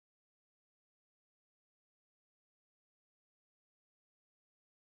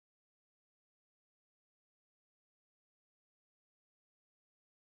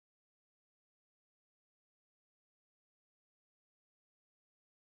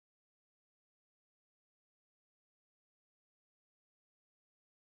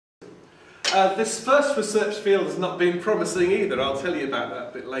This first research field has not been promising either. I'll tell you about that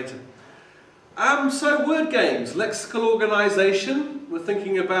a bit later. So word games, lexical organisation. We're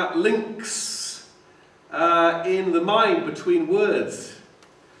thinking about links in the mind between words.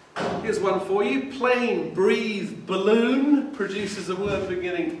 Here's one for you. Plane, breathe, balloon produces a word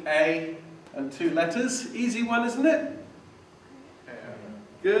beginning A and 2 letters. Easy one, isn't it?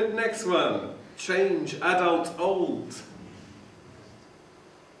 Good. Next one. Change, adult, old.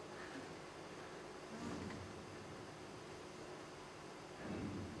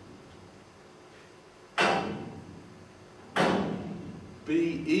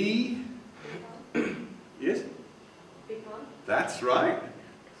 B-E. Yes? Become. That's right.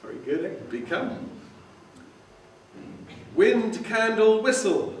 Very good. Become. Wind, candle,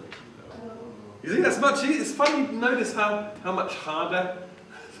 whistle. You think that's much easier? It's funny to notice how much harder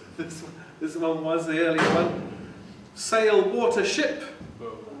this one was, the earlier one. Sail, water, ship.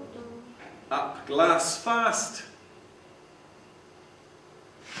 Up, glass, fast.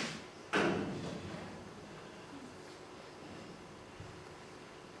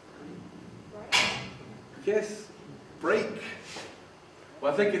 Yes, break.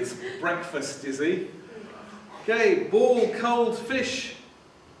 Well, I think it's breakfast, you see. Okay, ball, cold, fish.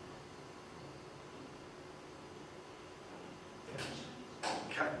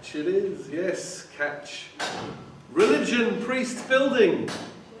 Catch it is, yes, catch. Religion, priest, building.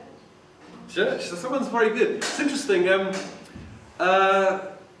 Church, so someone's very good. It's interesting,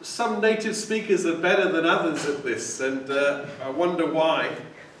 some native speakers are better than others at this, and I wonder why.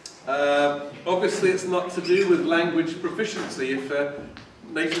 Obviously it's not to do with language proficiency if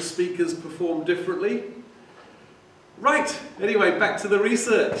native speakers perform differently. Right, anyway, back to the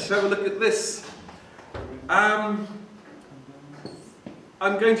research. Have a look at this. I'm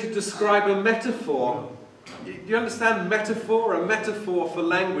going to describe a metaphor. Do you understand metaphor? A metaphor for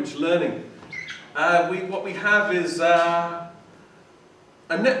language learning. What we have is a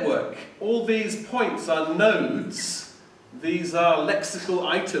network. All these points are nodes. These are lexical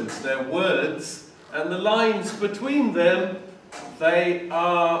items, they're words, and the lines between them, they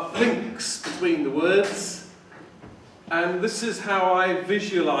are links between the words. And this is how I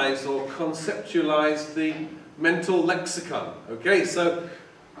visualize or conceptualize the mental lexicon. Okay, so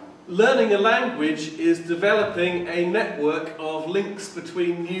learning a language is developing a network of links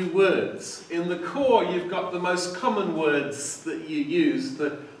between new words. In the core, you've got the most common words that you use,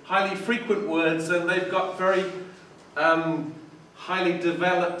 the highly frequent words, and they've got very highly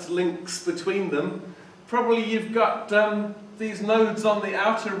developed links between them. Probably you've got these nodes on the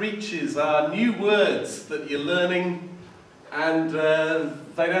outer reaches are new words that you're learning, and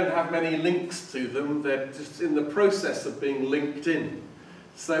they don't have many links to them. They're just in the process of being linked in.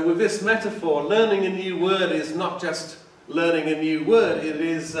 So with this metaphor, learning a new word is not just learning a new word, it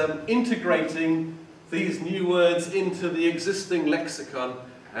is integrating these new words into the existing lexicon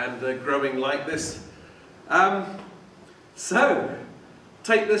and growing like this. So,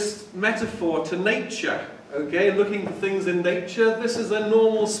 take this metaphor to nature, okay, looking for things in nature. This is a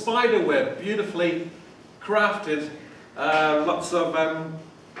normal spider web, beautifully crafted, lots of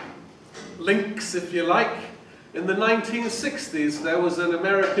links, if you like. In the 1960s, there was an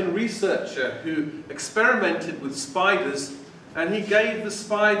American researcher who experimented with spiders, and he gave the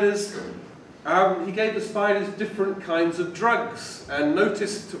spiders different kinds of drugs, and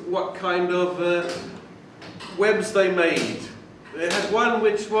noticed what kind of webs they made. They had one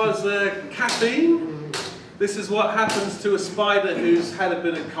which was caffeine. This is what happens to a spider who's had a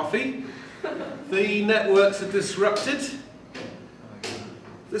bit of coffee. The networks are disrupted.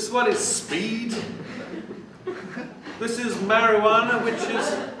 This one is speed. This is marijuana, which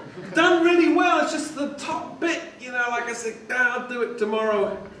is done really well. It's just the top bit, you know, like I said, I'll do it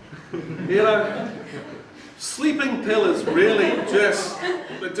tomorrow. You know, sleeping pill is really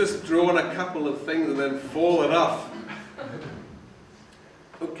just drawn a couple of things and then fallen off.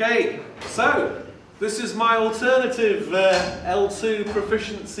 Okay, so this is my alternative L2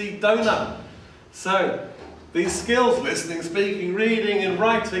 proficiency donut. So these skills, listening, speaking, reading and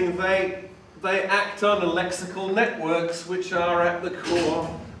writing, they act on lexical networks which are at the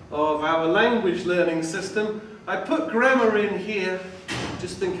core of our language learning system. I put grammar in here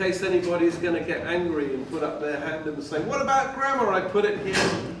just in case anybody's going to get angry and put up their hand and say, what about grammar? I put it here.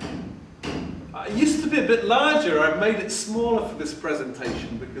 It used to be a bit larger. I've made it smaller for this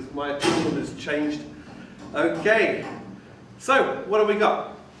presentation because my tool has changed. Okay, so what have we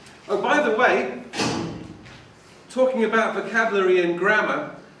got? Oh, by the way, talking about vocabulary and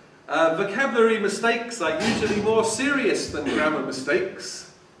grammar, vocabulary mistakes are usually more serious than grammar mistakes.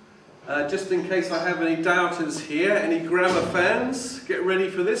 Just in case I have any doubters here, any grammar fans, get ready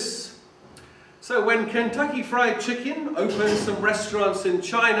for this. So when Kentucky Fried Chicken opened some restaurants in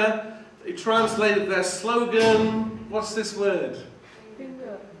China, they translated their slogan, what's this word?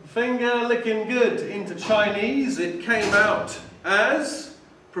 Finger. Finger licking good into Chinese. It came out as,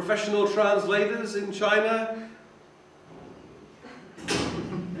 professional translators in China,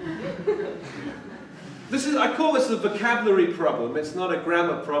 I call this a vocabulary problem, it's not a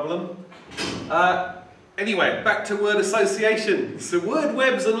grammar problem. Anyway, back to word association. So word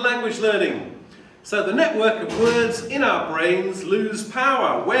webs and language learning. So the network of words in our brains lose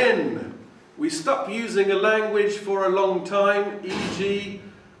power when we stop using a language for a long time, e.g.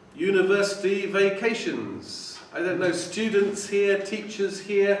 university vacations. I don't know, students here, teachers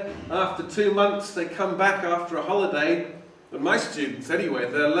here, after 2 months they come back after a holiday, and my students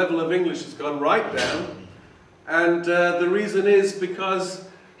anyway, their level of English has gone right down. And the reason is because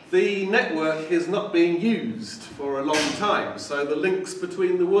the network is not being used for a long time. So the links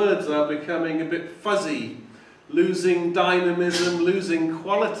between the words are becoming a bit fuzzy, losing dynamism, losing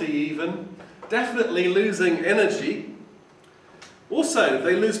quality even, definitely losing energy. Also,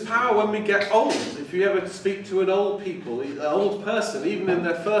 they lose power when we get old. If you ever speak to an old person, even in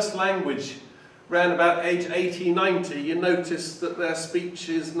their first language, around about age 80, 90, you notice that their speech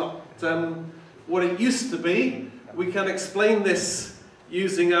is not what it used to be. We can explain this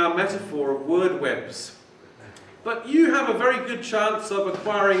using our metaphor of word webs. But you have a very good chance of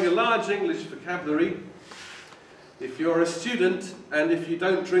acquiring a large English vocabulary if you're a student and if you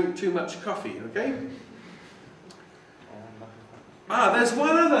don't drink too much coffee, okay? There's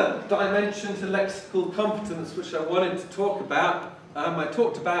one other dimension to lexical competence which I wanted to talk about. I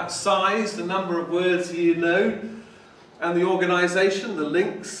talked about size, the number of words you know, and the organisation, the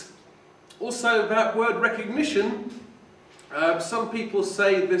links. Also about word recognition. Some people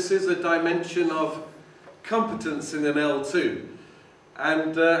say this is a dimension of competence in an L2.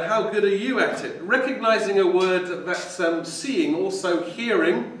 And how good are you at it? Recognising a word that's seeing, also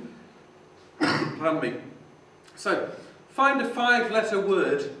hearing. Pardon me. So, find a 5-letter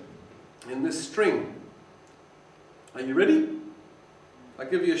word in this string. Are you ready? I'll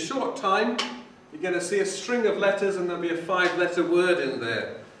give you a short time. You're going to see a string of letters and there'll be a 5-letter word in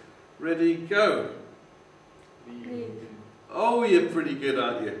there. Ready, go. Oh, you're pretty good,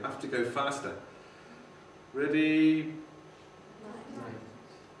 aren't you? Have to go faster. Ready.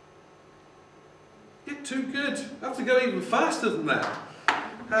 You're too good. Have to go even faster than that.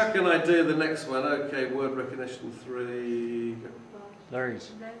 How can I do the next one? Okay, word recognition 3.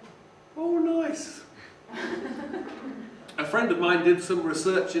 Larry's. Oh, nice. A friend of mine did some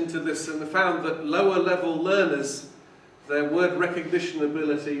research into this and found that lower level learners, their word recognition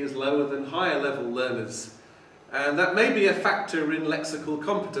ability is lower than higher level learners. And that may be a factor in lexical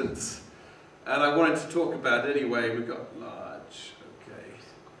competence. And I wanted to talk about it anyway. We've got large, okay.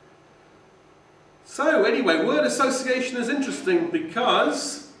 So anyway, word association is interesting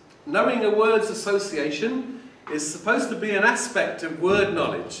because knowing a word's association is supposed to be an aspect of word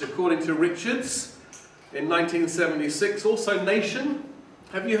knowledge, according to Richards in 1976. Also Nation.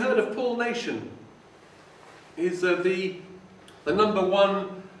 Have you heard of Paul Nation? He's the #1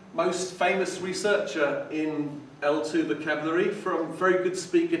 most famous researcher in L2 vocabulary, very good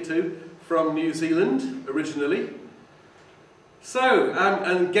speaker too, from New Zealand originally. So,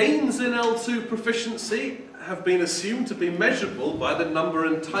 and gains in L2 proficiency have been assumed to be measurable by the number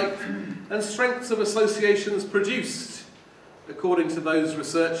and type and strengths of associations produced, according to those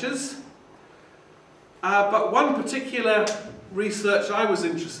researchers. But one particular research I was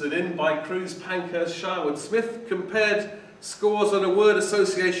interested in by Cruz, Pankhurst, Sharwood, Smith compared scores on a word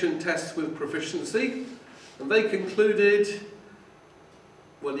association test with proficiency, and they concluded,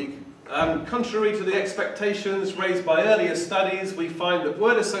 well, contrary to the expectations raised by earlier studies, we find that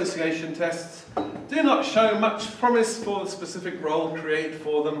word association tests do not show much promise for the specific role created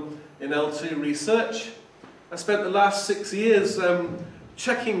for them in L2 research. I spent the last 6 years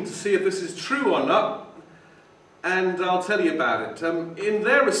checking to see if this is true or not, and I'll tell you about it. In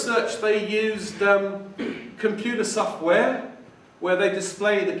their research they used computer software where they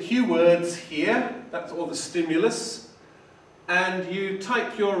display the keywords here, that's all the stimulus, and you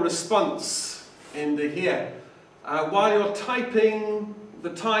type your response into here. While you're typing, the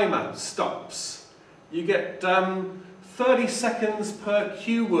timer stops. You get 30 seconds per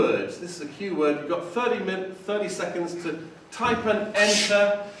keyword. This is a keyword. You've got 30 seconds to type and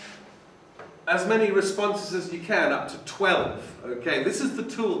enter as many responses as you can, up to 12. Okay, this is the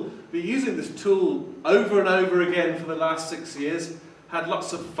tool. We're using this tool over and over again for the last 6 years. Had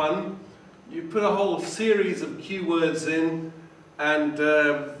lots of fun. You put a whole series of keywords in, and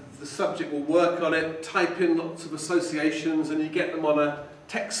the subject will work on it, type in lots of associations, and you get them on a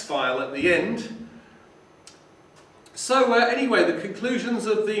text file at the end. So anyway, the conclusions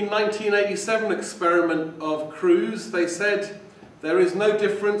of the 1987 experiment of Kruse, they said there is no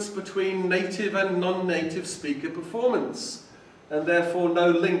difference between native and non-native speaker performance, and therefore no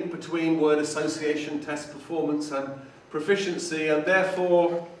link between word association test performance and proficiency, and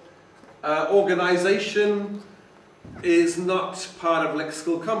therefore organisation is not part of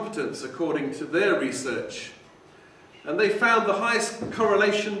lexical competence according to their research. And they found the highest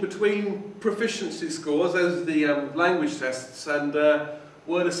correlation between proficiency scores, those are the language tests, and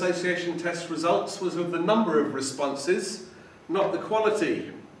word association test results was with the number of responses, not the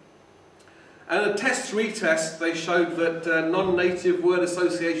quality. And a test-retest, they showed that non-native word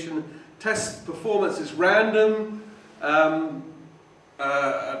association test performance is random. A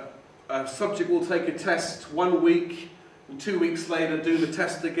subject will take a test 1 week, and 2 weeks later do the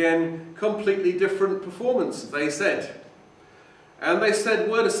test again. Completely different performance, they said. And they said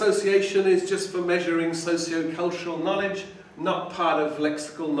word association is just for measuring socio-cultural knowledge, not part of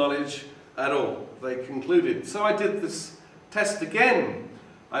lexical knowledge at all, they concluded. So I did this test again.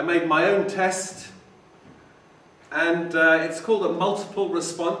 I made my own test, and it's called a multiple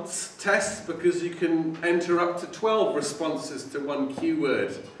response test because you can enter up to 12 responses to one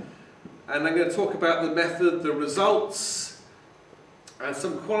keyword. And I'm going to talk about the method, the results, and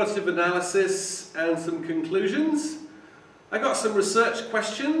some qualitative analysis and some conclusions. I got some research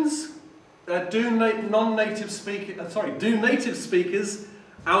questions. Do native speakers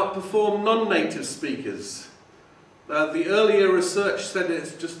outperform non-native speakers? The earlier research said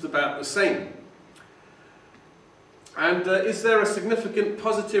it's just about the same. And is there a significant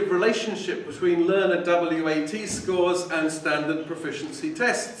positive relationship between learner WAT scores and standard proficiency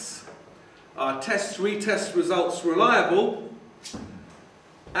tests? Are test-retest results reliable?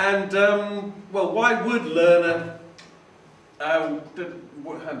 And, well, why would learner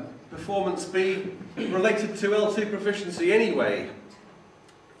performance be related to L2 proficiency anyway?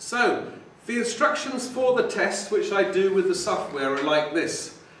 So, the instructions for the test, which I do with the software, are like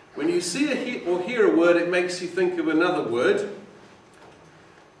this. When you see or hear a word, it makes you think of another word.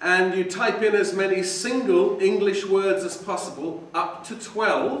 And you type in as many single English words as possible, up to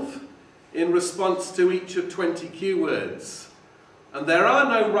 12, in response to each of 20 keywords. And there are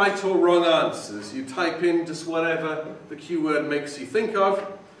no right or wrong answers. You type in just whatever the keyword makes you think of.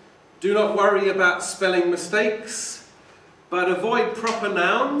 Do not worry about spelling mistakes, but avoid proper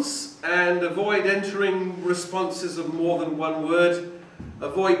nouns and avoid entering responses of more than one word.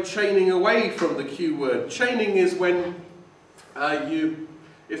 Avoid chaining away from the keyword. Chaining is when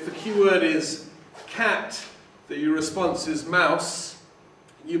if the keyword is cat, your response is mouse,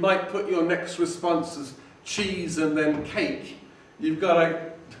 you might put your next response as cheese and then cake. You've got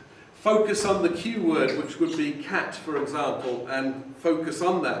to focus on the keyword, which would be cat, for example, and focus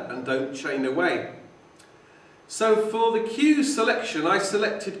on that and don't chain away. So for the cue selection, I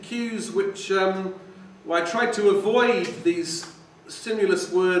selected cues which I tried to avoid these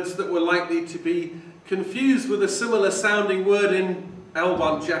stimulus words that were likely to be confused with a similar sounding word in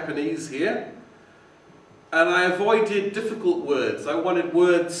L1 Japanese here. And I avoided difficult words. I wanted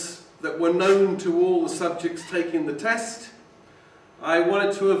words that were known to all the subjects taking the test. I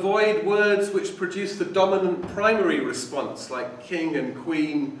wanted to avoid words which produced the dominant primary response, like king and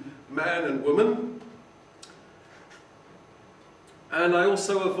queen, man and woman. And I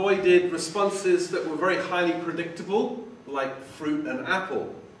also avoided responses that were very highly predictable, like fruit and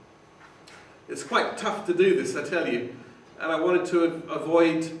apple. It's quite tough to do this, I tell you. And I wanted to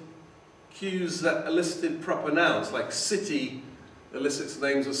avoid cues that elicited proper nouns, like city elicits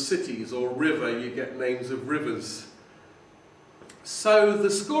names of cities, or river, you get names of rivers. So the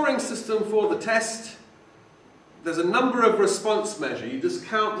scoring system for the test, there's a number of response measure. You just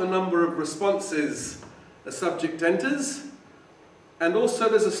count the number of responses a subject enters. And also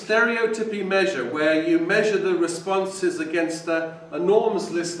there's a stereotypy measure where you measure the responses against a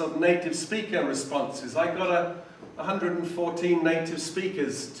norms list of native speaker responses. I got 114 native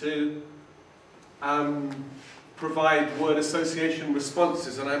speakers to provide word association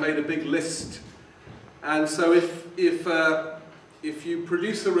responses, and I made a big list. And so if you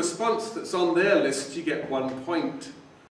produce a response that's on their list, you get 1 point.